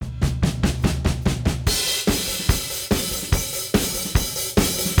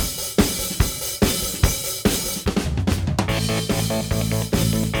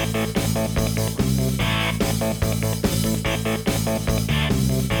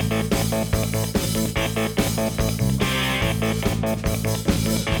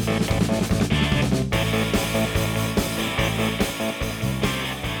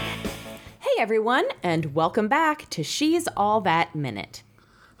everyone, and welcome back to She's All That Minute.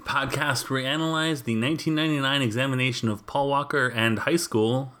 Podcast where we analyze the 1999 examination of Paul Walker and high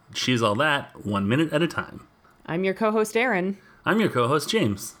school, She's All That, 1 minute at a time. I'm your co-host, Aaron. I'm your co-host,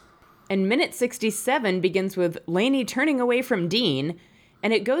 James. And minute 67 begins with Lainey turning away from Dean,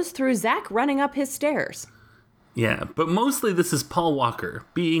 and it goes through Zach running up his stairs. Yeah, but mostly this is Paul Walker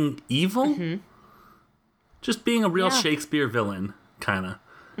being evil? Mm-hmm. Just being a real Shakespeare villain, kind of.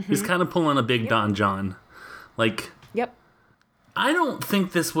 Mm-hmm. He's kind of pulling a big Don John. Like, yep. I don't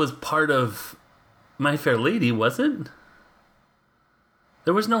think this was part of My Fair Lady, was it?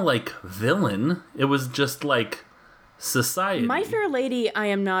 There was no, villain. It was just, society. My Fair Lady, I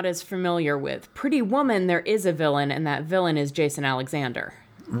am not as familiar with. Pretty Woman, there is a villain, and that villain is Jason Alexander.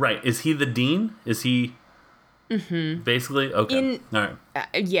 Right. Is he the dean? Is he... Mm-hmm. Basically? Okay. All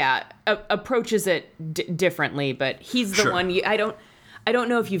right. Approaches it differently, but he's the one. I don't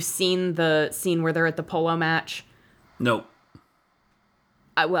know if you've seen the scene where they're at the polo match. Nope.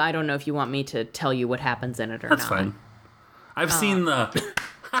 I don't know if you want me to tell you what happens in it or That's not. That's fine. I've seen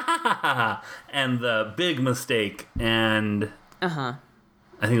the and the big mistake, and I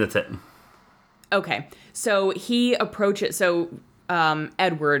think that's it. Okay. So he approaches... So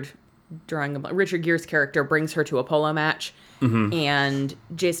Edward... Richard Gere's character brings her to a polo match, and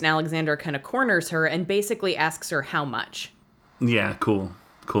Jason Alexander kind of corners her and basically asks her how much. Yeah, cool.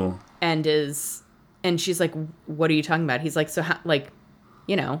 And she's like, "What are you talking about?" He's like, "So, how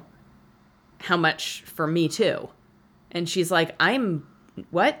much for me too?" And she's like,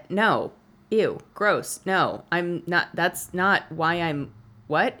 "What? No, ew, gross. No, I'm not. That's not why I'm.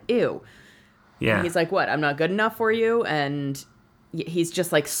 What? Ew." Yeah. And he's like, "What? I'm not good enough for you?" And he's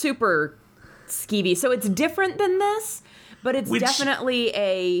just super skeevy. So it's different than this, but it's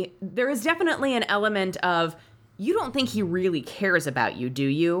there is definitely an element of, you don't think he really cares about you, do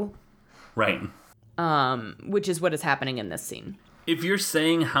you? Right. Which is what is happening in this scene. If you're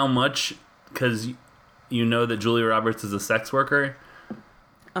saying how much, because you know that Julia Roberts is a sex worker,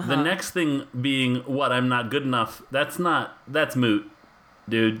 the next thing being, what, I'm not good enough, that's moot,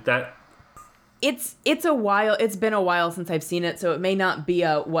 dude. It's been a while since I've seen it, so it may not be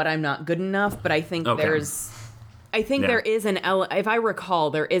a what I'm not good enough, but I think there is if I recall,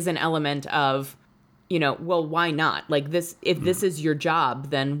 there is an element of, well, why not? This, if this is your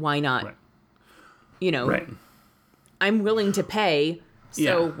job, then why not? Right. Right. I'm willing to pay,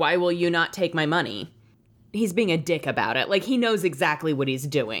 so why will you not take my money? He's being a dick about it. He knows exactly what he's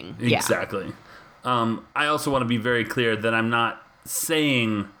doing. Exactly. I also want to be very clear that I'm not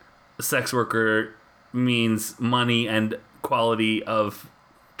saying sex worker means money and quality of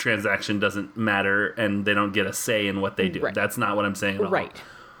transaction doesn't matter and they don't get a say in what they do. Right. That's not what I'm saying at all. Right.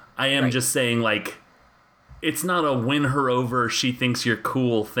 I am just saying, it's not a win her over, she thinks you're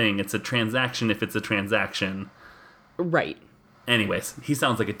cool thing. It's a transaction if it's a transaction. Right. Anyways, he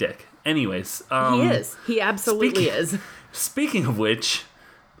sounds like a dick. Anyways. He is. He absolutely is. Speaking of which...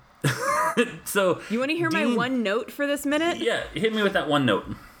 So... You want to hear my one note for this minute? Yeah, hit me with that one note.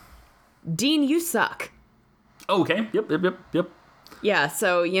 Dean, you suck. Oh, okay. Yep. Yeah,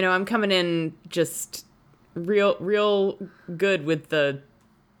 so, I'm coming in just real good with the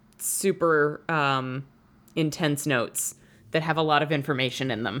super intense notes that have a lot of information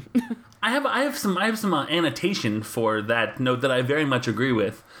in them. I have some annotation for that note that I very much agree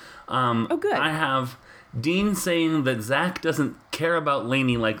with. Oh, good. I have Dean saying that Zach doesn't care about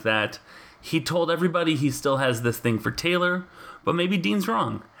Lainey like that. He told everybody he still has this thing for Taylor, but maybe Dean's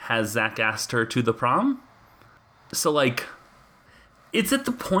wrong. Has Zach asked her to the prom? So, it's at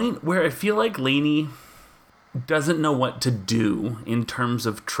the point where I feel like Lainey doesn't know what to do in terms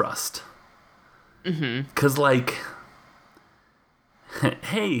of trust. Mm-hmm. Because,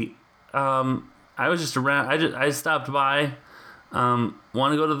 hey, I was just around, I stopped by, want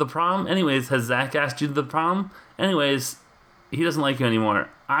to go to the prom? Anyways, has Zach asked you to the prom? Anyways, he doesn't like you anymore.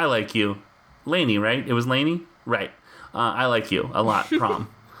 I like you. Lainey, right? It was Lainey? Right. I like you a lot, prom.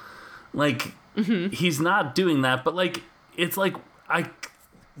 He's not doing that, but it's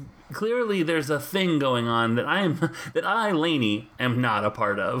clearly there's a thing going on that I, Lainey, am not a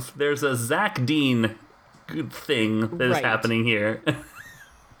part of. There's a Zach Dean thing that is happening here.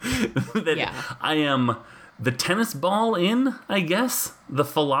 I am the tennis ball in, I guess. The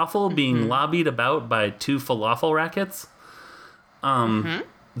falafel being lobbied about by two falafel rackets.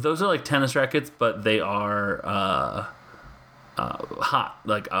 Those are tennis rackets, but they are hot,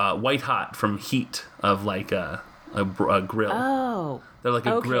 white hot from heat of a grill. Oh, they're like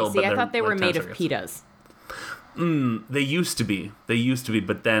a grill. See, but I thought they were made of pitas. pitas. They used to be,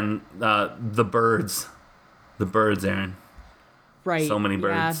 but then the birds, Aaron. Right. So many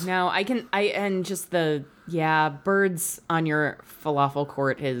birds. Yeah, no, and just birds on your falafel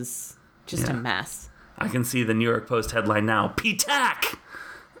court is just a mess. I can see the New York Post headline now, Pitack!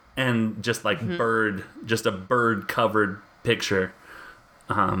 And just like just a bird covered picture.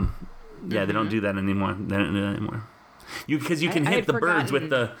 They don't do that anymore. They don't do that anymore. Because you can hit the birds with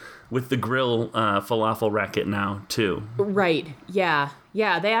the grill falafel racket now too. Right. Yeah.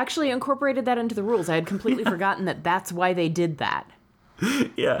 Yeah. They actually incorporated that into the rules. I had completely forgotten that that's why they did that.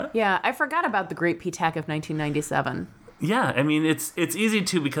 Yeah. Yeah. I forgot about the Great Pitack of 1997. Yeah. I mean, it's easy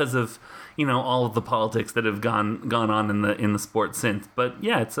to because of all of the politics that have gone on in the sport since. But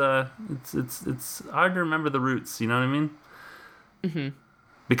yeah, it's hard to remember the roots. You know what I mean? Mm-hmm.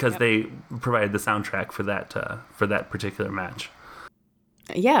 Because they provided the soundtrack for that particular match.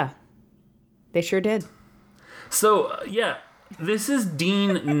 Yeah, they sure did. So, this is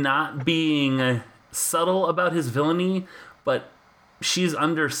Dean not being subtle about his villainy, but she's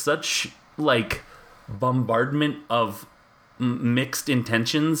under such, bombardment of mixed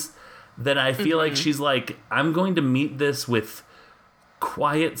intentions that I feel like she's like, I'm going to meet this with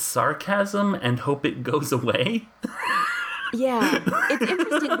quiet sarcasm and hope it goes away. Yeah, it's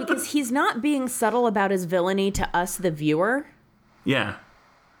interesting because he's not being subtle about his villainy to us, the viewer. Yeah.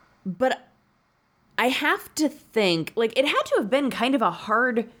 But I have to think, it had to have been kind of a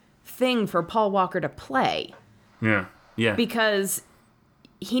hard thing for Paul Walker to play. Yeah, yeah. Because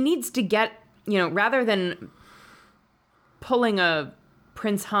he needs to get, rather than pulling a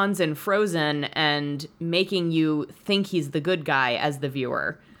Prince Hans in Frozen and making you think he's the good guy as the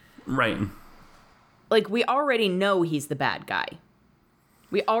viewer. Right. We already know he's the bad guy.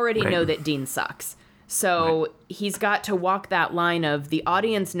 We already know that Dean sucks. So he's got to walk that line of the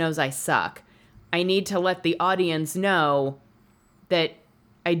audience knows I suck. I need to let the audience know that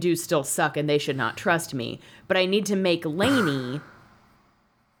I do still suck and they should not trust me. But I need to make Lainey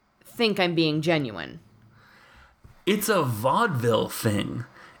think I'm being genuine. It's a vaudeville thing.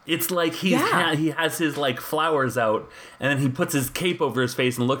 It's like he has his flowers out, and then he puts his cape over his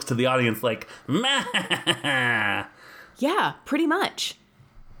face and looks to the audience like, meh. Yeah, pretty much.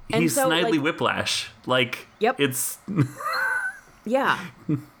 He's so, Snidely Whiplash. Yep. It's yeah,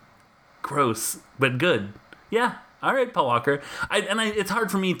 gross but good. Yeah. All right, Paul Walker. It's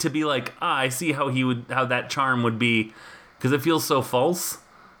hard for me to be like, I see how that charm would be, because it feels so false,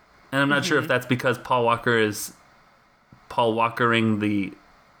 and I'm not sure if that's because Paul Walker is Paul Walkering the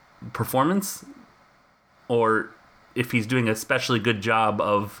performance, or if he's doing a especially good job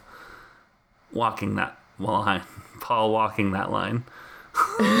of walking that line. Paul walking that line.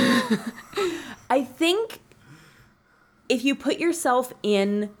 I think if you put yourself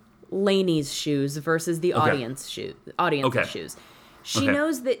in Lainey's shoes versus the audience's shoes, she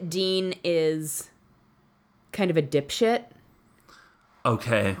knows that Dean is kind of a dipshit.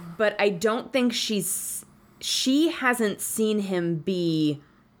 Okay. But I don't think she hasn't seen him be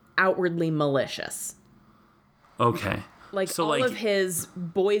outwardly malicious. Okay. All of his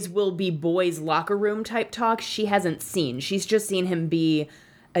boys will be boys locker room type talk, she hasn't seen. She's just seen him be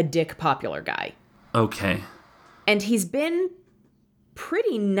a dick popular guy. Okay. And he's been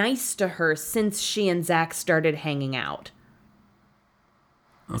pretty nice to her since she and Zach started hanging out.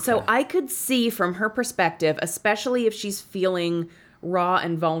 Okay. So I could see from her perspective, especially if she's feeling raw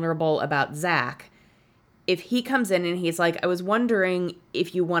and vulnerable about Zach, if he comes in and he's like, I was wondering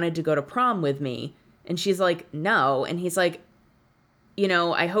if you wanted to go to prom with me. And she's like, no. And he's like,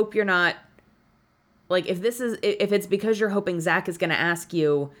 I hope you're not, if it's because you're hoping Zach is going to ask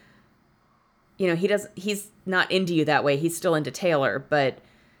you, he's not into you that way. He's still into Taylor. But,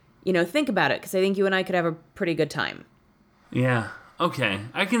 think about it, because I think you and I could have a pretty good time. Yeah. Okay.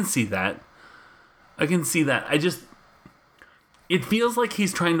 I can see that. It feels like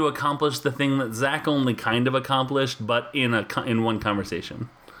he's trying to accomplish the thing that Zach only kind of accomplished, but in one conversation.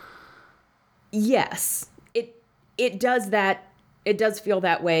 Yes, it does that. It does feel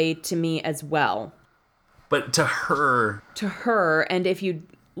that way to me as well. But to her, and if you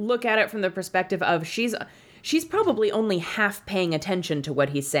look at it from the perspective of she's probably only half paying attention to what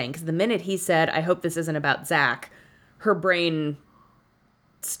he's saying, because the minute he said, "I hope this isn't about Zach," her brain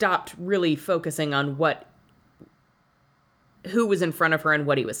stopped really focusing on who was in front of her and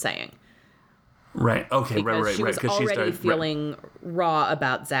what he was saying. Right. Okay. Because right. She was already feeling raw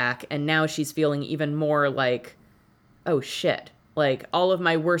about Zach, and now she's feeling even more like, oh shit! All of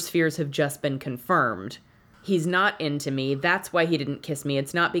my worst fears have just been confirmed. He's not into me. That's why he didn't kiss me.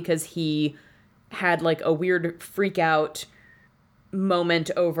 It's not because he had a weird freak out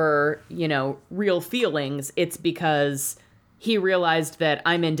moment over real feelings. It's because he realized that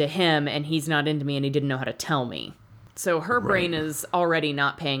I'm into him and he's not into me, and he didn't know how to tell me. So her brain is already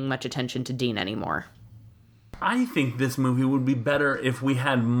not paying much attention to Dean anymore. I think this movie would be better if we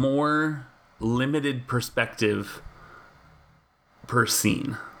had more limited perspective per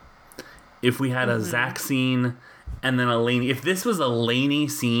scene. If we had a Zach scene and then a Lainey. If this was a Lainey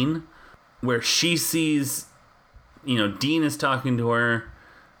scene where she sees, Dean is talking to her,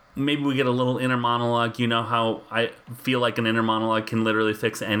 maybe we get a little inner monologue. You know how I feel like an inner monologue can literally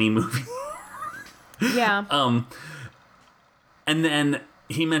fix any movie. Yeah. And then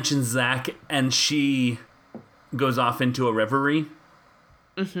he mentions Zach and she goes off into a reverie.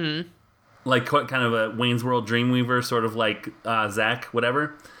 Mm-hmm. Like kind of a Wayne's World Dreamweaver, sort of like Zach,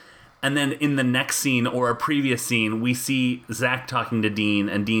 whatever. And then in the next scene or a previous scene, we see Zach talking to Dean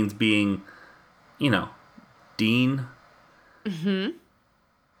and Dean's being, Dean. Mm-hmm.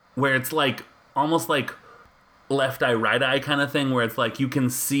 Where it's like, almost like left eye, right eye kind of thing, where it's like you can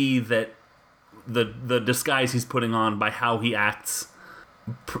see that the disguise he's putting on by how he acts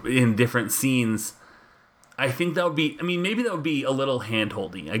in different scenes. I think that would be, maybe that would be a little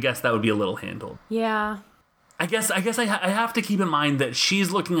hand-holding. I guess that would be a little hand-hold. Yeah. I guess I have to keep in mind that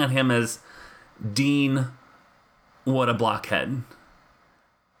she's looking at him as Dean, what a blockhead.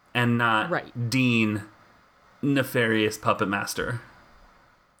 And not Dean, nefarious puppet master.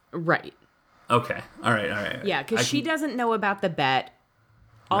 Right. Okay. All right. Yeah, because she doesn't know about the bet.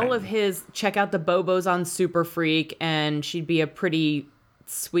 All of his check out the Bobos on Super Freak, and she'd be a pretty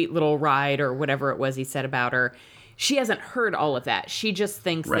sweet little ride or whatever it was he said about her. She hasn't heard all of that. She just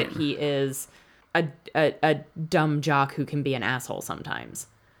thinks that he is a dumb jock who can be an asshole sometimes.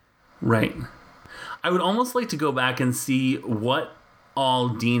 Right. I would almost like to go back and see what all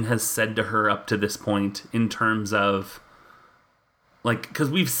Dean has said to her up to this point in terms of, like, because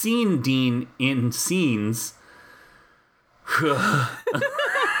we've seen Dean in scenes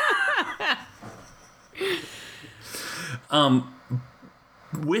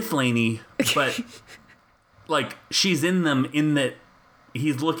with Lainey, but like she's in them in that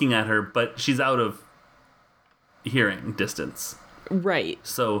he's looking at her, but she's out of hearing distance. Right.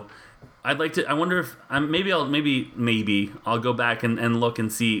 So I wonder if maybe I'll go back and look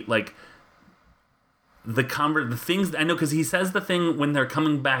and see like the things I know, because he says the thing when they're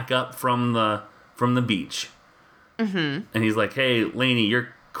coming back up from the beach. Mm-hmm. And he's like, "Hey, Lainey, you're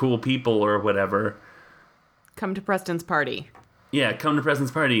cool people," or whatever. Come to Preston's party. Yeah, come to Preston's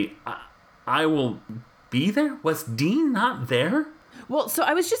party. I will be there? Was Dean not there? Well, so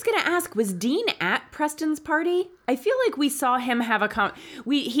I was just going to ask, was Dean at Preston's party? I feel like we saw him have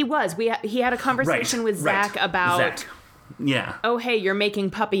he had a conversation with Zach about... Zach. Yeah. Oh, hey, you're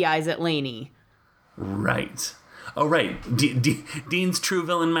making puppy eyes at Lainey. Right. Oh, right. Dean's true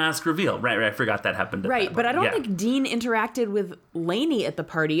villain mask reveal. Right. I forgot that happened. Right, but I don't think Dean interacted with Lainey at the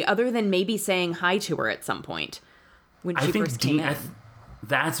party other than maybe saying hi to her at some point when she first came in.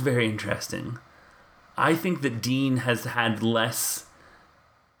 That's very interesting. I think that Dean has had less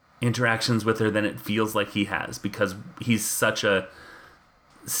interactions with her than it feels like he has, because he's such a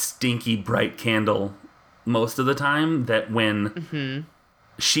stinky bright candle most of the time that when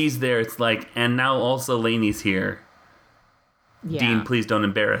she's there, it's like, and now also Lainey's here. Yeah. Dean, please don't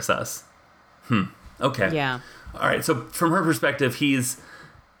embarrass us. Okay. Yeah. All right. So from her perspective, he's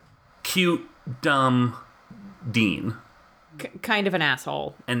cute, dumb Dean. Kind of an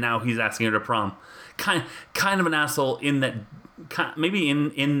asshole. And now he's asking her to prom. Kind of an asshole in that, maybe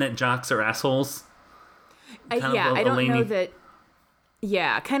in that jocks are assholes. I don't know that.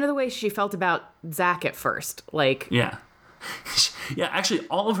 Yeah, kind of the way she felt about Zach at first. Like. Yeah. Yeah, actually,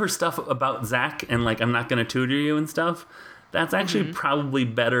 all of her stuff about Zach and, like, I'm not going to tutor you and stuff, that's actually probably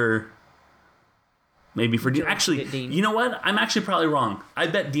better maybe for Dean. Actually, you know what? I'm actually probably wrong. I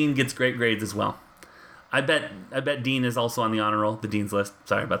bet Dean gets great grades as well. I bet Dean is also on the honor roll, the Dean's list.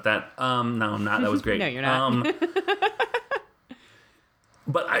 Sorry about that. No, I'm not. That was great. No, you're not.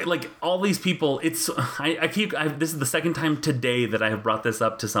 But I like all these people. This is the second time today that I have brought this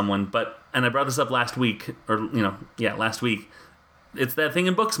up to someone, and I brought this up last week, last week. It's that thing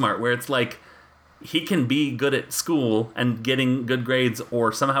in Booksmart where it's like he can be good at school and getting good grades,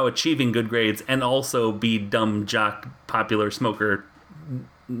 or somehow achieving good grades, and also be dumb jock, popular smoker,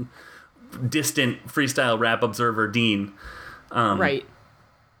 distant freestyle rap observer Dean. Right.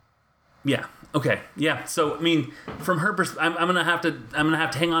 Yeah. Okay. Yeah. So I mean, from her perspective, I'm gonna have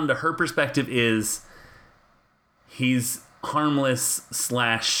to hang on to her perspective. Is he's harmless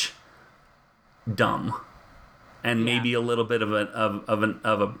 / dumb, and maybe a little bit of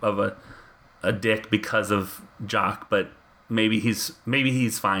a dick because of Jock, but maybe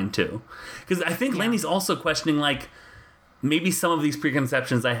he's fine too. Because I think Lainey's also questioning, like, maybe some of these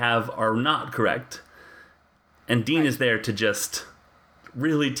preconceptions I have are not correct. And Dean is there to just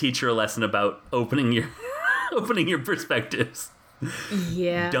really teach her a lesson about opening your perspectives.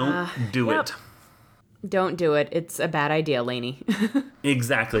 Yeah. Don't do it. Don't do it. It's a bad idea, Lainey.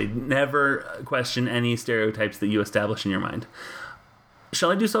 Exactly. Never question any stereotypes that you establish in your mind.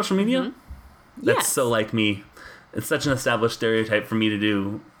 Shall I do social media? Mm-hmm. That's so like me. It's such an established stereotype for me to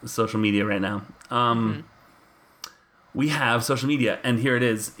do social media right now. We have social media, and here it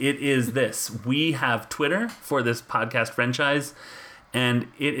is. It is this. We have Twitter for this podcast franchise, and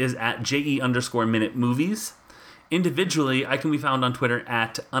it is at JE_Minute Movies. Individually, I can be found on Twitter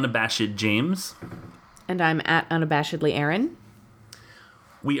at unabashedjames. And I'm at unabashedly Aaron.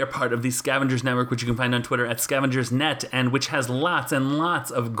 We are part of the Scavengers Network, which you can find on Twitter at ScavengersNet, and which has lots and lots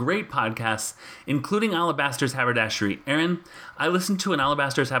of great podcasts, including Alabaster's Haberdashery. Aaron, I listened to an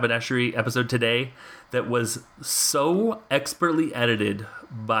Alabaster's Haberdashery episode today that was so expertly edited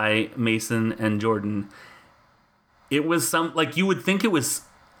by Mason and Jordan. It was you would think it was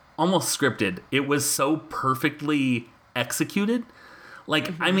almost scripted. It was so perfectly executed.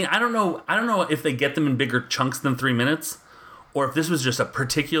 I mean, I don't know if they get them in bigger chunks than 3 minutes, or if this was just a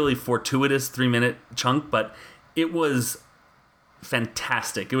particularly fortuitous 3-minute chunk, but it was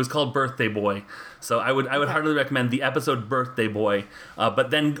fantastic. It was called Birthday Boy. So I would heartily recommend the episode Birthday Boy,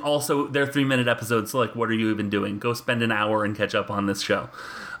 but then also their 3-minute episodes. So what are you even doing? Go spend an hour and catch up on this show.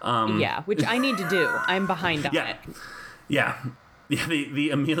 Which I need to do. I'm behind on it. Yeah. The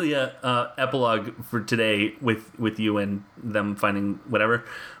Amelia epilogue for today with you and them finding whatever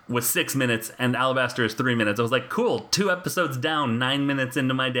was 6 minutes, and Alabaster is 3 minutes. I was like, cool, 2 episodes down, 9 minutes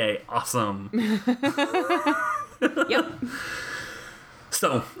into my day. Awesome. Yep.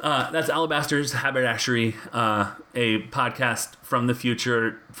 So that's Alabaster's Haberdashery, a podcast from the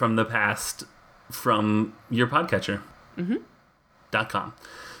future, from the past, from your podcatcher. .com.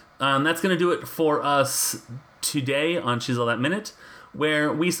 That's going to do it for us today on She's All That Minute,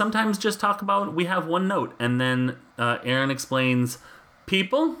 where we sometimes just talk about, we have one note, and then Aaron explains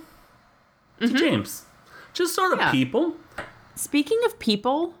people to James. Just sort of people. Speaking of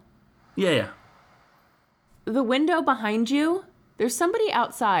people. Yeah. The window behind you, there's somebody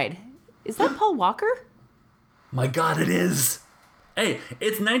outside. Is that Paul Walker? My God, it is. Hey,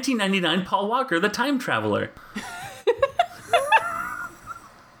 it's 1999 Paul Walker, the time traveler.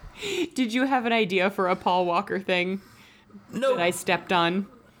 Did you have an idea for a Paul Walker thing? No. That I stepped on?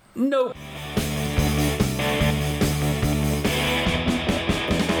 No.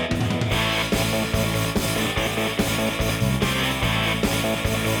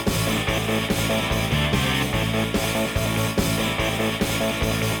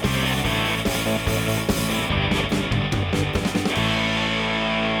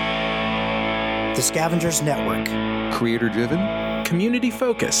 The Scavengers Network. Creator-driven.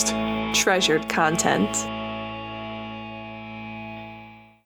 Community-focused. Treasured content.